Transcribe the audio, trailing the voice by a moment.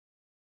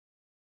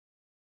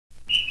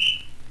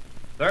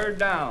Third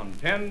down,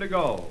 10 to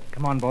go.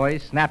 Come on,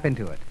 boys, snap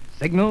into it.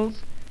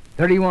 Signals,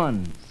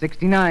 31,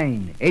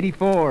 69,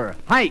 84,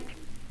 hike!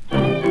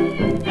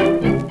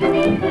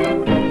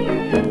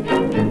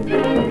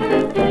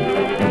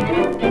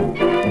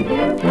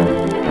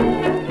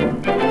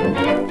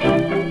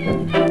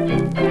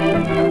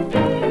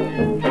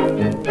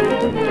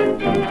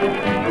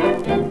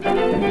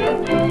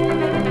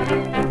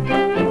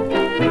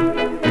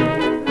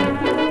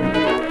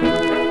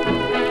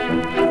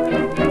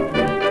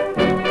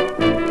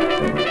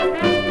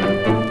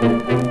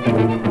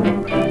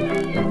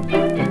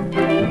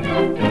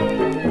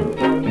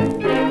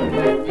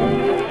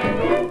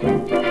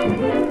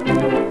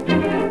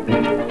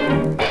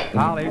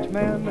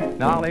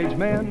 Knowledge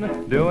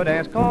men do a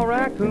dance called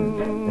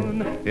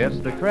Raccoon. It's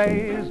the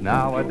craze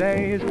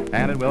nowadays,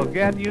 and it will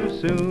get you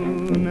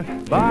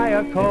soon. Buy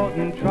a coat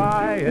and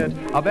try it,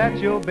 I'll bet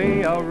you'll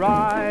be a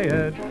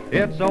riot.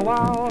 It's a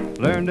wow,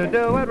 learn to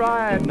do it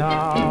right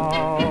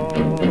now.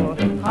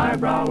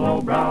 Highbrow,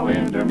 lowbrow,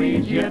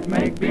 intermediate,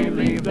 make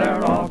believe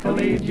they're all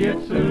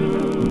collegiate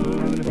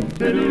soon.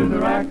 To do the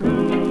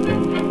Raccoon.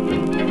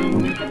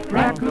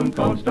 Raccoon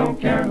coats, don't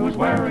care who's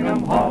wearing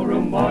them.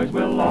 Hallroom boys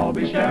will all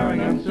be sharing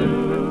them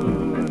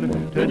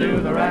soon. To do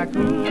the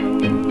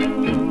Raccoon.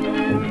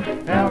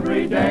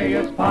 Every day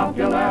its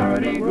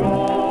popularity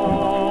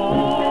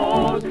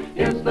grows.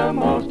 It's the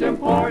most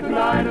important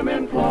item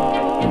in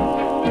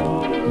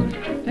clothes.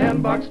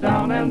 $10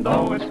 down, and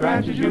though it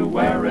scratches you,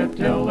 wear it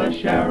till the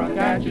sheriff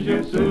catches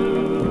you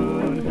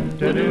soon.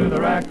 To do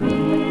the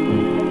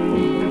Raccoon.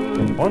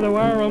 Or they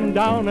wear 'em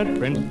down at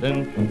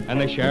Princeton,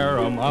 and they share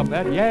 'em up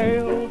at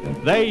Yale.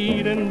 They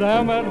eat in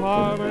them at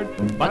Harvard,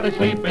 but they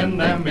sleep in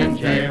them in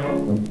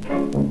jail.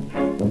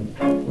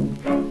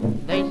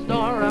 They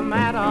store 'em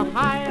at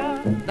Ohio,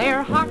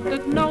 they're hawked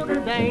at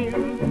Notre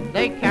Dame.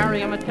 They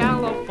carry 'em at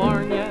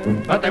California,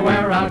 but they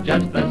wear out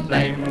just the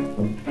same.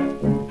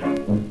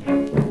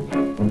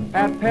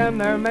 At Penn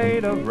they're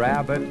made of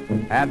rabbit,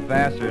 at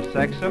Vassar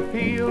sex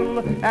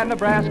appeal, at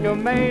Nebraska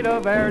made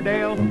of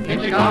Airedale, in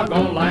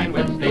Chicago lined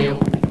with steel.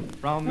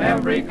 From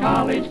every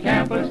college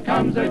campus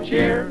comes a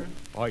cheer.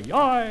 Oi,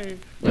 oi,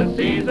 the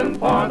season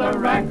for the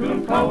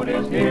Raccoon coat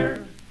is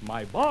here.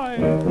 My boy.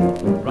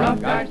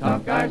 Rough guys,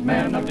 tough guys,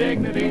 men of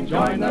dignity,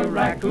 join the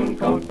Raccoon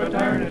coat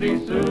fraternity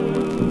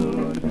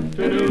soon.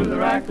 To do the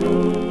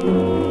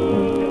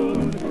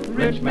Raccoon.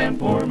 Rich men,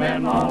 poor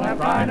men, all have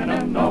pride in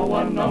them. No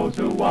one knows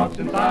who walks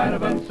inside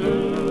of them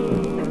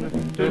soon.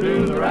 To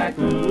do the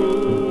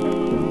Raccoon.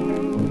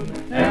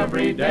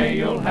 Every day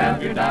you'll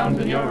have your downs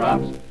and your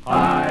ups.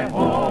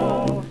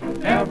 Hi-ho.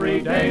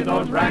 Every day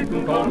those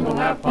Raccoon coats will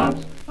have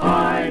pups.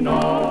 I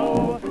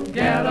know.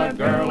 Get a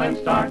girl and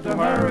start to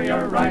hurry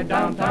her right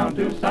downtown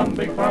to some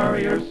big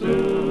furrier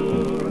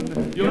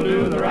soon. You'll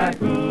do the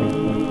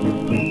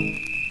Raccoon.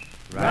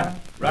 Rap,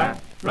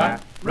 rap,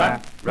 rap,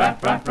 rap,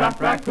 rap, rap, rap,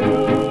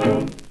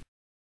 Raccoon.